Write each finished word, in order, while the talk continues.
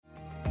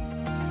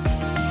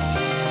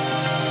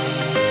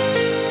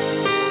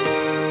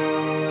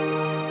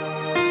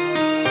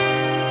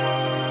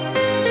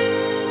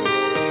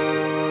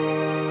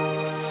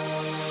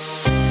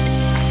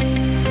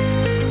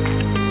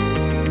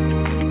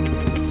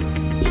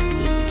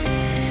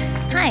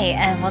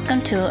and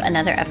welcome to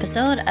another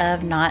episode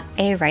of Not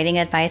a Writing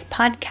Advice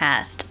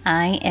Podcast.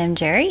 I am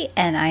Jerry,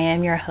 and I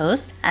am your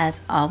host,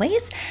 as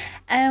always.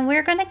 And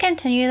we're going to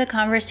continue the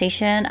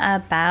conversation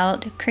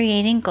about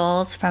creating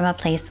goals from a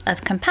place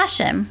of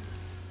compassion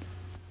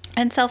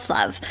and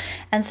self-love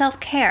and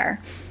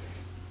self-care.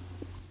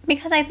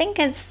 Because I think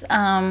it's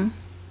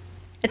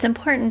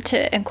important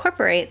to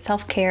incorporate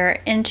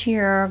self-care into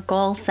your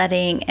goal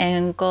setting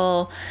and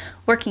goal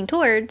working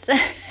towards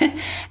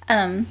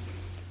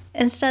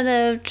instead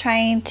of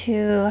trying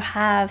to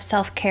have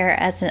self-care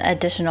as an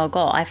additional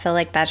goal. I feel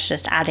like that's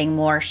just adding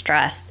more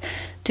stress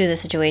to the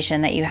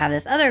situation that you have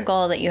this other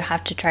goal that you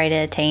have to try to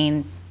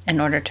attain in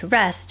order to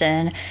rest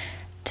and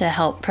to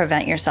help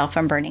prevent yourself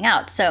from burning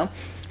out. So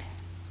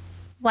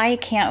why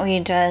can't we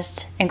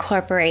just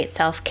incorporate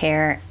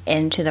self-care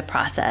into the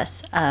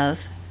process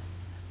of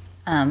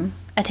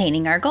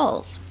attaining our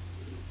goals?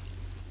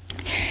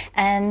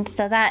 And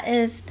so that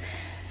is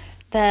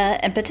the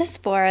impetus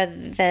for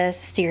this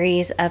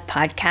series of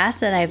podcasts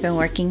that I've been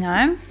working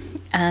on.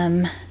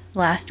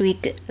 Last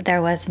week,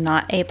 there was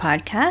not a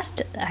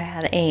podcast. I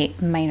had a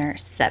minor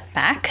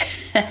setback.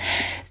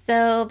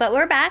 But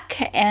we're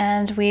back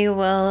and we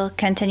will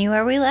continue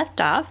where we left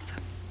off.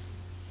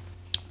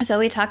 So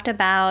we talked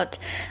about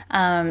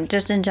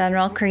just in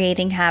general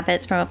creating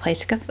habits from a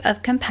place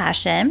of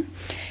compassion.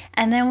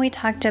 And then we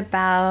talked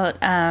about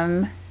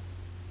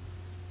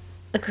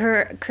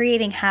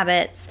creating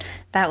habits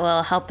that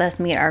will help us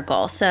meet our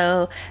goal.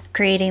 So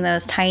creating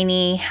those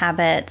tiny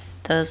habits,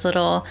 those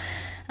little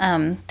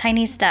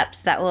tiny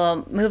steps that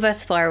will move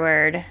us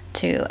forward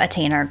to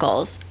attain our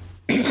goals.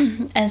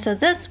 And so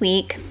this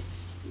week,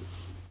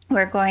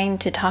 we're going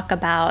to talk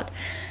about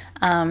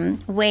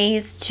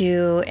ways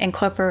to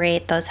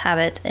incorporate those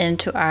habits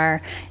into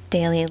our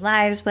daily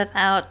lives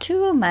without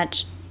too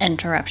much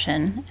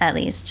interruption. At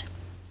least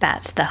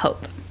that's the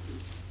hope.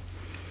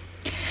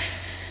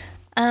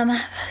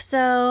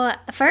 So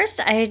first,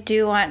 I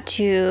do want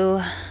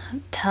to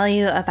tell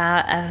you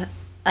about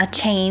a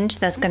change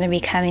that's going to be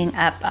coming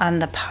up on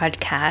the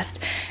podcast.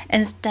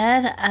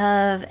 Instead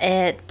of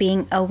it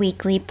being a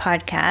weekly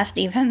podcast,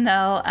 even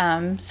though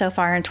so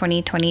far in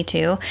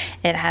 2022,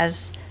 it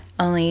has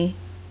only,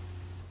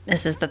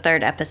 this is the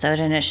third episode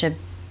and it should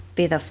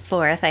be the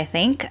fourth, I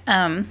think.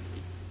 So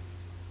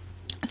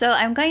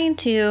I'm going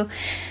to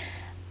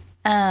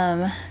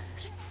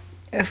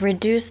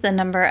reduce the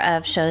number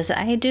of shows that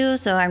I do.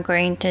 So I'm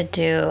going to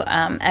do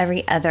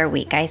every other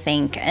week, I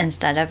think,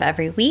 instead of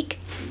every week.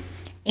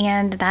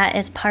 And that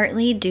is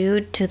partly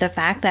due to the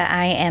fact that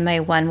I am a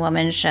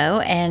one-woman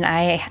show and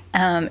I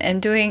am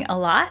doing a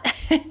lot.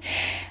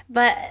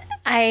 But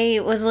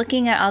I was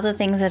looking at all the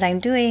things that I'm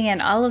doing,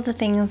 and all of the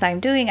things I'm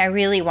doing I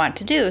really want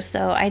to do.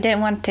 So I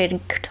didn't want to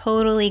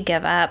totally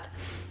give up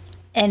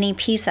any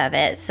piece of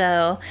it.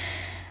 So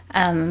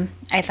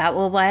I thought,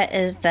 well, what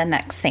is the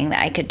next thing that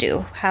I could do?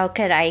 How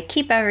could I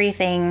keep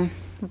everything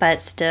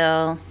but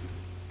still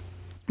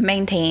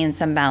maintain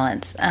some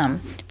balance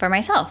for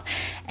myself?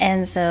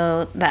 And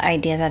so the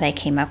idea that I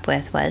came up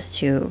with was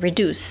to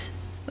reduce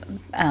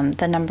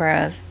the number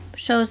of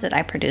shows that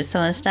I produce.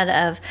 So instead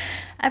of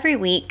every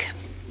week,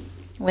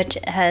 which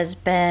has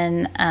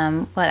been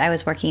what I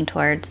was working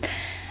towards,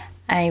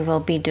 I will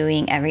be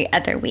doing every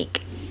other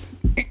week,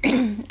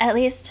 at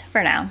least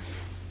for now.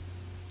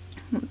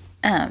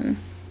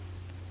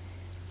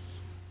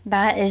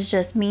 That is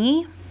just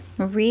me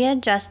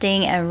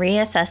readjusting and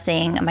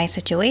reassessing my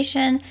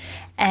situation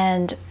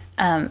and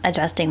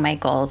adjusting my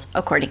goals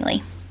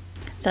accordingly.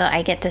 So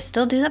I get to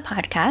still do the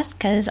podcast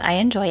because I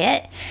enjoy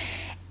it.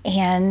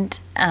 And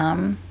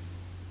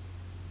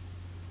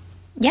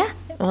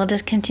we'll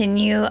just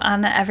continue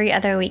on the every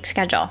other week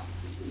schedule.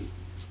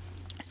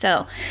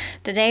 So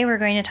today we're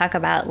going to talk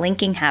about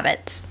linking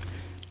habits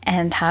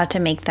and how to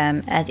make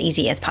them as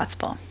easy as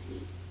possible.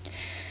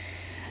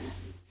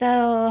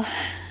 So,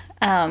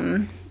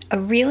 a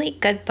really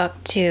good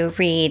book to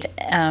read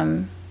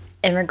in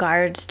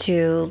regards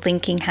to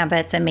linking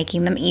habits and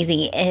making them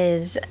easy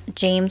is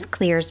James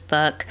Clear's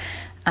book,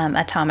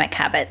 Atomic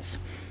Habits.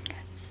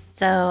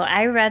 So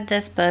I read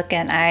this book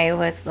and I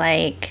was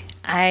like,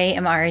 I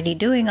am already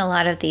doing a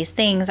lot of these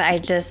things. I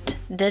just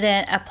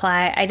didn't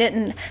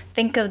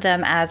think of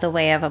them as a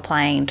way of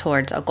applying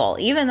towards a goal.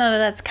 Even though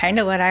that's kind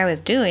of what I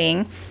was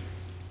doing,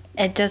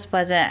 it just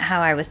wasn't how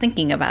I was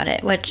thinking about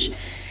it,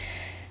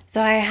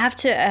 So I have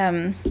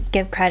to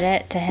give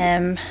credit to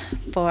him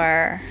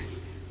for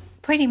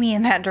pointing me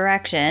in that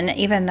direction,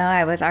 even though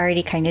I was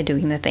already kind of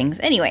doing the things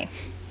anyway.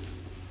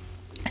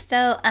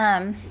 So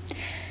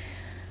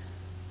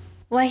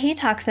what he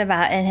talks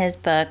about in his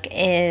book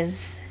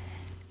is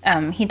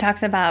he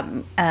talks about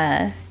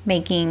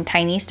making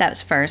tiny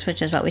steps first,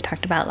 which is what we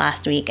talked about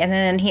last week. And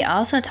then he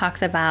also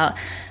talks about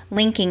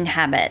linking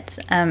habits.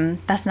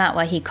 That's not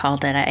what he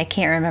called it. I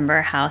can't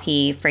remember how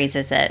he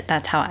phrases it.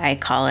 That's how I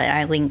call it.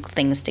 I link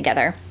things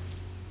together.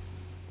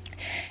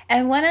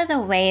 And one of the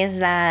ways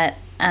that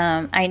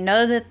I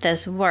know that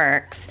this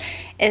works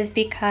is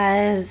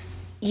because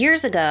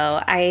years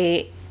ago,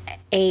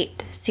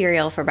 ate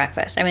cereal for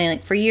breakfast. I mean,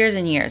 like for years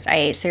and years, I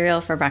ate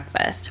cereal for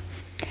breakfast.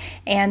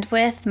 And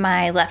with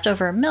my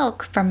leftover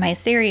milk from my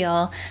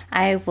cereal,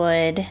 I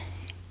would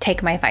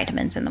take my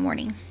vitamins in the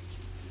morning.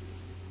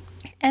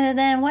 And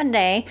then one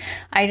day,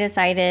 I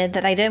decided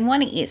that I didn't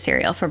want to eat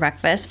cereal for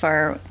breakfast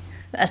for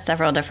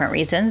several different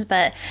reasons.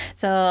 But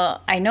so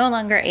I no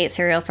longer ate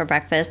cereal for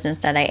breakfast.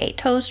 Instead, I ate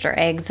toast or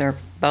eggs or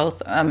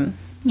both,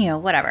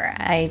 whatever.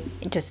 I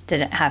just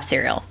didn't have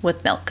cereal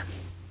with milk.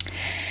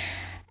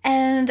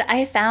 And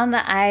I found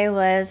that I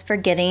was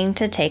forgetting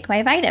to take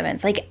my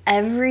vitamins. Like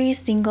every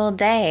single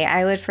day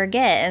I would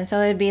forget. And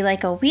so it'd be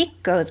like a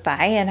week goes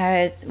by and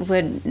I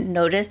would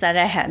notice that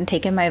I hadn't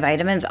taken my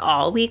vitamins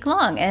all week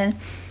long. And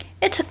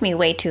it took me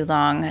way too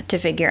long to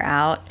figure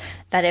out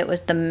that it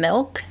was the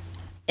milk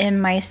in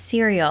my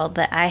cereal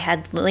that I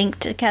had linked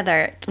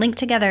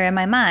together in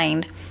my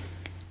mind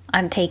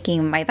on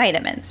taking my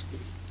vitamins.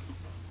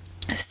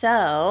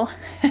 So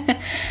once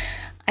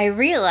I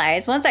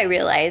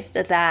realized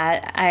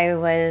that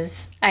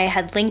I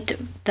had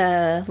linked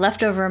the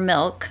leftover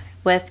milk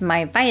with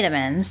my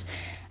vitamins,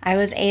 I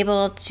was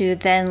able to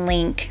then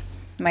link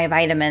my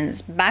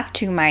vitamins back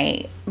to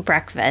my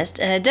breakfast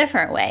in a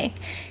different way.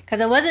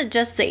 Because it wasn't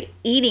just the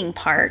eating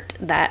part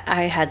that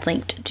I had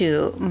linked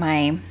to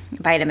my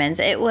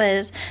vitamins. It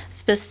was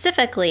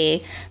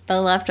specifically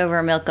the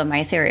leftover milk of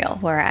my cereal,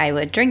 where I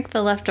would drink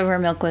the leftover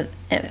milk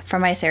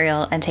from my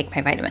cereal and take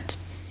my vitamins.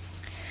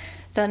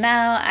 So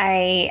now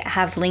I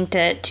have linked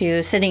it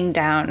to sitting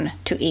down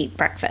to eat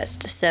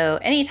breakfast. So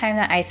anytime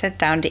that I sit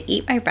down to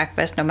eat my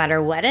breakfast, no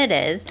matter what it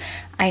is,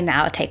 I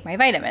now take my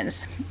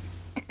vitamins.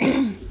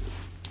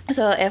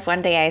 So if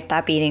one day I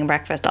stop eating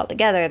breakfast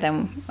altogether,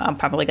 then I'm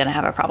probably going to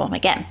have a problem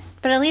again.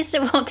 But at least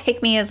it won't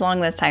take me as long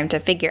this time to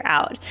figure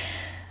out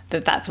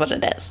that that's what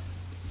it is.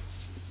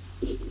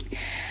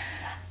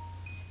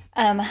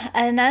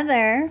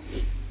 Another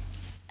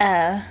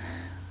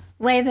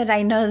way that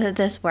I know that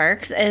this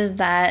works is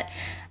that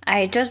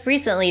I just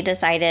recently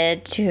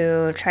decided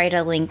to try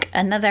to link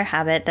another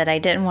habit that I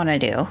didn't want to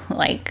do,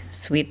 like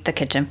sweep the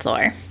kitchen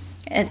floor.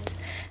 It's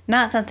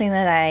not something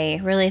that I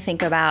really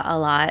think about a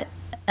lot,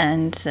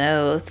 and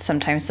so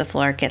sometimes the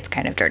floor gets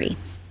kind of dirty.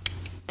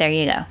 There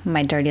you go,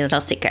 my dirty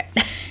little secret.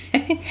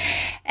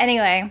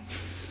 Anyway,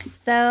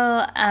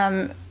 so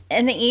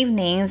in the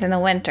evenings in the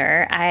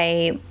winter,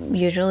 I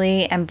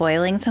usually am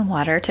boiling some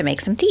water to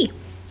make some tea.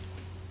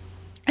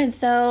 And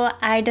so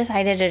I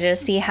decided to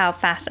just see how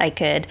fast I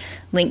could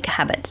link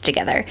habits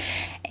together.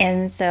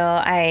 And so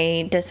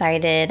I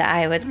decided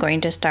I was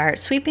going to start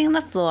sweeping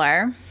the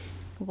floor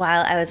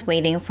while I was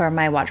waiting for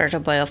my water to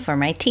boil for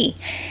my tea.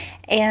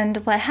 And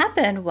what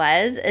happened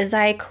is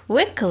I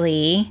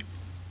quickly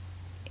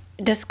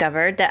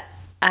discovered that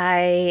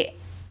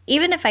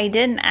even if I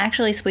didn't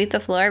actually sweep the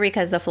floor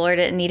because the floor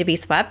didn't need to be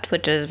swept,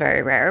 which is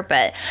very rare,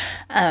 but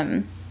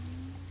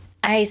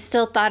I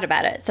still thought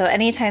about it. So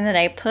anytime that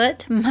I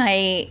put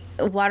my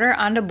water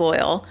on to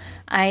boil,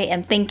 I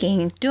am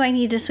thinking, do I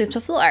need to sweep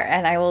the floor?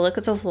 And I will look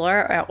at the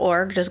floor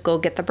or just go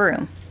get the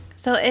broom.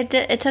 So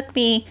it took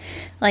me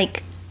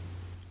like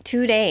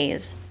 2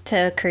 days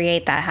to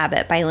create that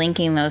habit by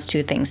linking those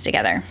two things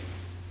together.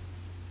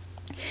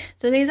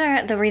 So these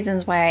are the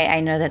reasons why I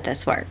know that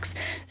this works.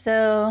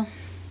 So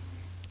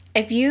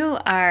if you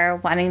are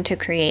wanting to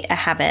create a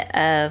habit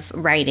of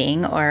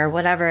writing or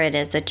whatever it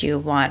is that you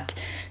want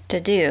to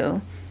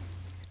do,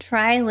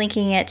 try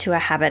linking it to a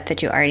habit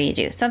that you already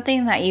do,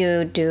 something that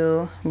you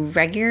do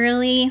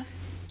regularly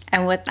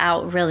and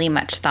without really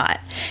much thought.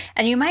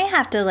 And you might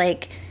have to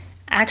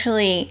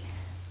actually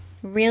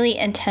really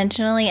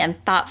intentionally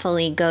and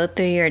thoughtfully go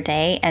through your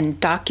day and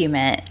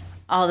document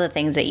all the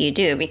things that you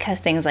do, because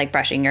things like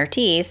brushing your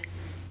teeth,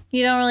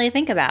 you don't really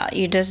think about,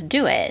 you just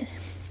do it.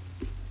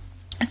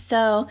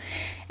 So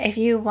if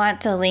you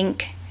want to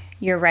link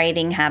your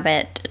writing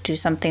habit to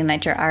something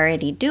that you're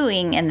already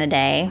doing in the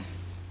day,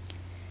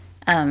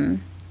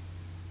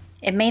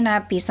 it may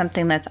not be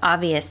something that's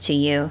obvious to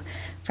you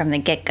from the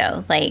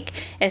get-go. Like,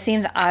 it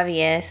seems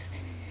obvious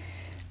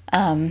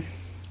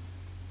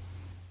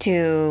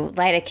to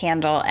light a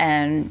candle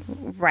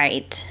and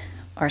write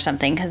or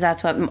something, because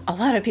that's what a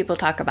lot of people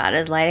talk about,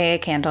 is lighting a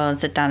candle and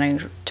sit down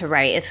and to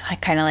write. It's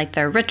kind of like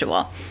their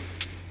ritual.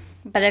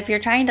 But if you're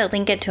trying to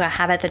link it to a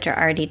habit that you're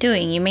already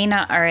doing, you may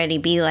not already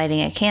be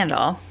lighting a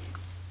candle.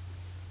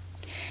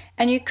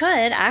 And you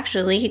could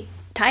actually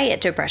tie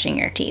it to brushing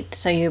your teeth.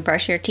 So you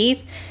brush your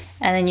teeth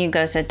and then you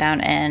go sit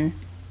down and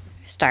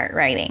start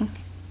writing.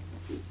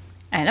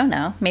 I don't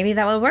know, maybe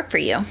that would work for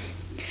you.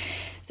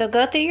 So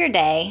go through your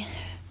day,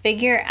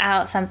 figure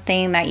out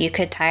something that you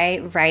could tie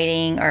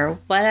writing or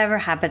whatever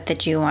habit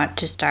that you want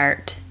to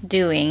start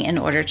doing in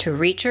order to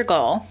reach your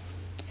goal,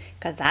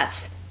 because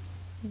that's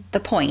the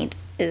point,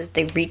 is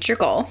to reach your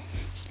goal,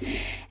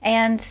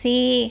 and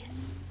see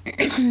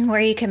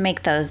where you can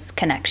make those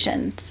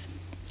connections.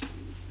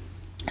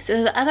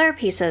 So the other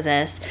piece of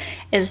this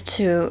is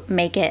to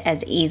make it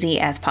as easy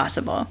as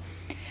possible.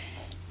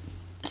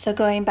 So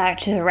going back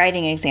to the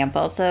writing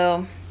example,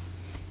 so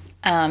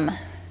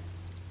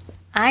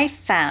I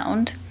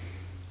found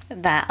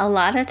that a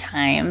lot of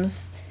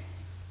times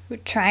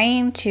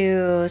trying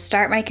to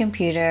start my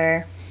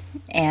computer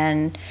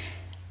and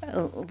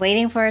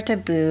waiting for it to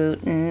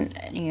boot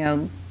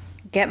and,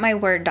 get my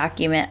Word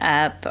document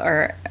up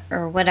or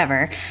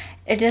whatever,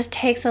 it just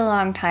takes a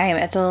long time.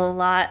 It's a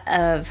lot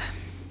of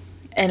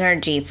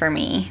energy for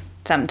me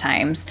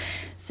sometimes.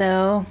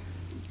 So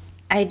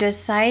I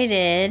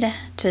decided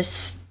to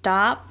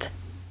stop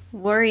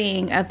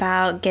worrying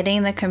about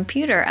getting the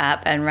computer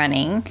up and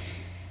running.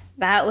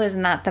 That was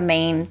not the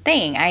main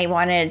thing. I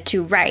wanted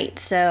to write,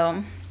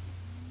 so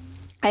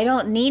I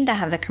don't need to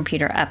have the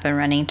computer up and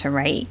running to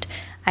write.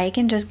 I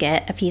can just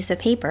get a piece of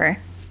paper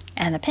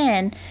and a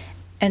pen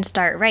and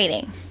start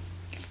writing.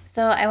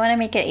 So I want to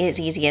make it as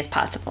easy as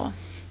possible.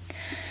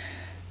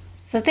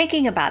 So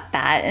thinking about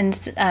that,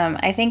 and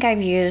I think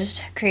I've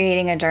used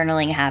creating a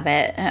journaling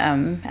habit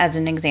as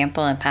an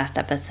example in past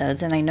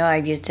episodes, and I know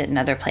I've used it in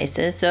other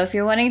places. So if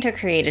you're wanting to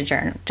create a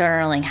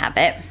journaling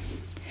habit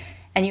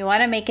and you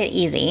want to make it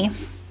easy,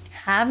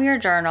 have your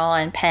journal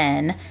and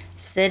pen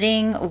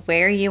sitting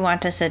where you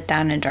want to sit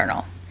down and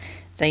journal.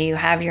 So you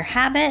have your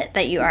habit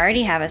that you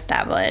already have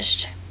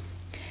established.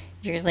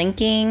 You're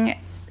linking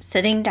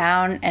sitting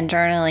down and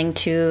journaling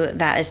to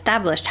that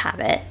established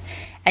habit.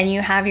 And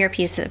you have your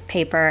piece of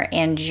paper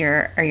and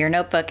your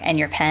notebook and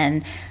your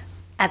pen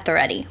at the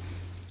ready.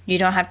 You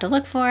don't have to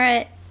look for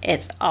it.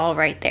 It's all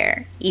right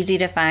there. Easy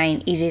to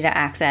find, easy to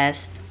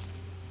access,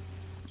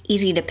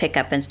 easy to pick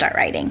up and start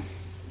writing.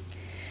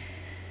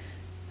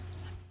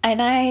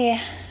 And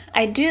I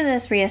do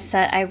this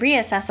I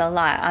reassess a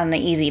lot on the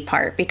easy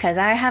part because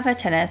I have a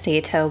tendency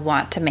to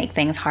want to make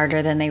things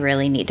harder than they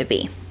really need to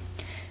be.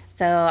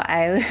 So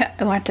I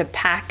want to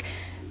pack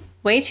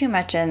way too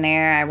much in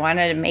there. I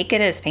wanted to make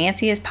it as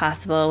fancy as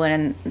possible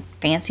when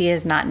fancy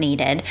is not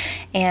needed.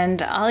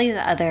 And all these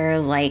other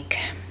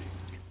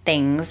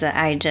things that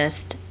I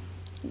just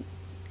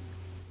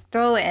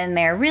throw in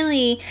there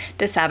really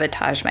to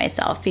sabotage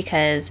myself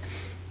because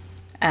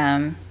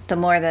the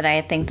more that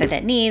I think that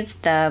it needs,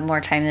 the more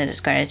time that it's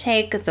going to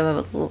take,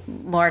 the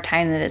more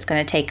time that it's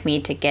going to take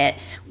me to get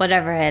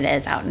whatever it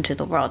is out into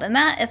the world. And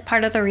that is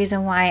part of the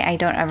reason why I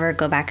don't ever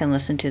go back and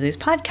listen to these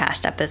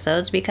podcast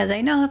episodes, because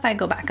I know if I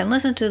go back and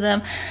listen to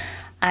them,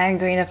 I'm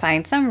going to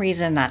find some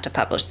reason not to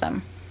publish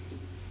them.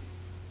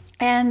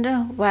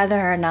 And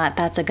whether or not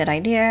that's a good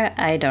idea,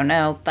 I don't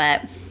know,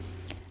 but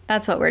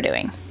that's what we're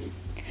doing.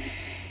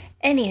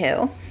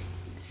 Anywho,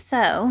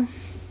 so,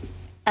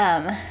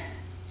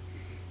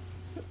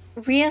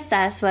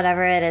 reassess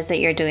whatever it is that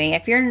you're doing.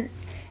 If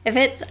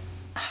it's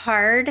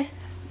hard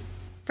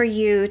for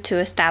you to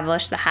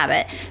establish the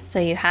habit, so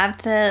you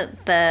have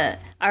the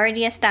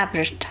already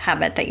established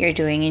habit that you're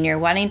doing and you're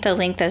wanting to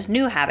link this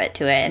new habit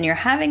to it and you're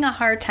having a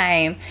hard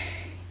time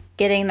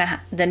getting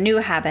the new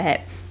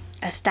habit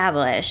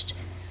established,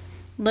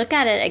 look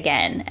at it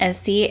again and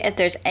see if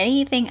there's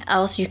anything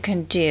else you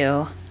can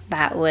do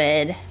that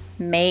would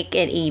make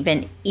it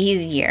even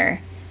easier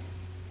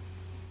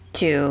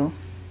to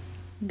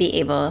be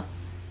able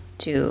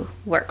to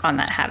work on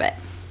that habit.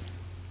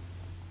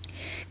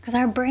 Because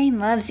our brain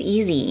loves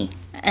easy.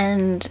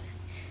 And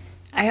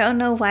I don't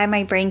know why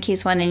my brain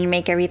keeps wanting to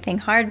make everything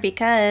hard,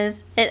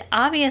 because it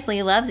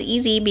obviously loves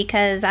easy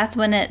because that's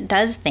when it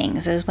does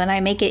things, is when I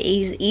make it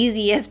as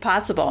easy as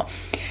possible.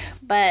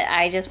 But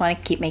I just want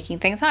to keep making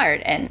things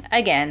hard. And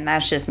again,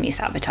 that's just me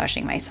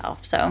sabotaging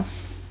myself. So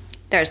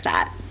there's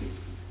that.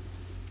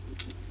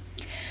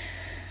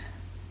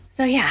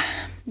 So yeah,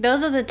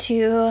 those are the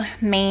two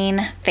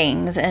main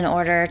things in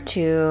order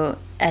to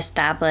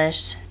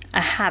establish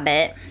a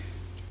habit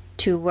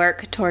to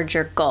work towards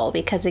your goal.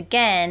 Because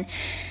again,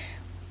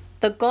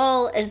 the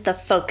goal is the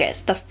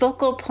focus, the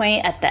focal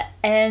point at the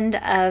end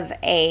of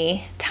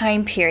a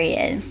time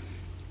period.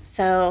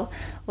 So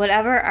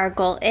whatever our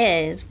goal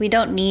is, we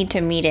don't need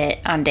to meet it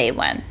on day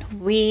one.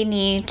 We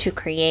need to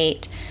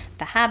create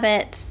the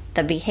habits,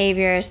 the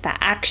behaviors,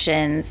 the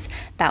actions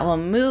that will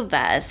move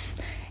us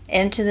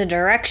into the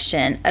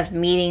direction of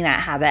meeting that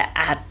habit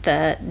at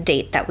the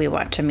date that we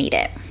want to meet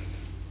it.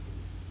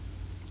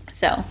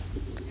 So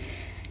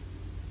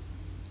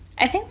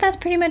I think that's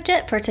pretty much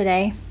it for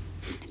today.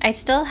 I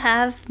still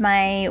have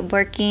my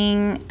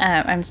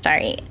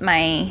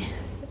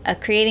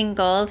Creating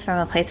Goals from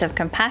a Place of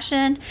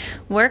Compassion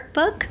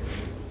workbook.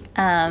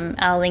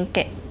 I'll link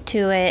it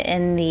to it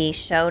in the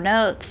show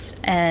notes.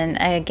 And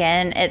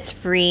again, it's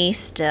free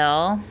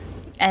still.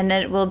 And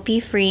it will be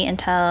free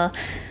until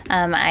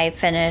I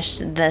finish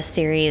the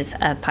series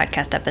of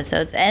podcast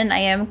episodes. And I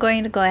am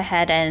going to go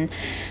ahead and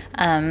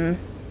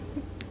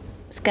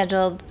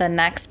schedule the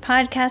next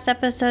podcast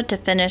episode to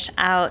finish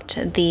out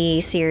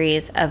the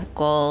series of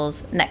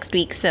goals next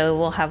week. So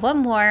we'll have one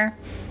more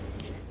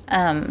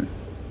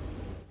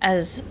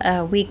as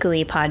a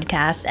weekly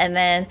podcast, and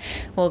then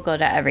we'll go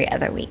to every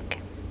other week.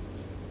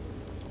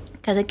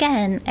 Because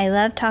again, I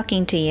love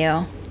talking to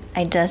you.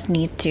 I just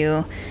need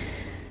to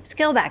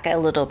scale back a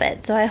little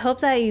bit. So I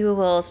hope that you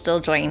will still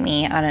join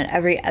me on an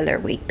every other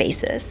week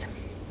basis.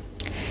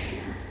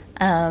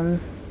 I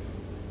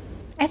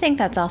think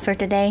that's all for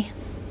today.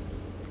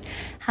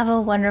 Have a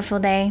wonderful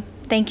day.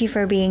 Thank you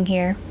for being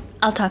here.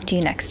 I'll talk to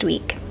you next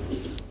week.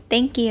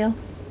 Thank you.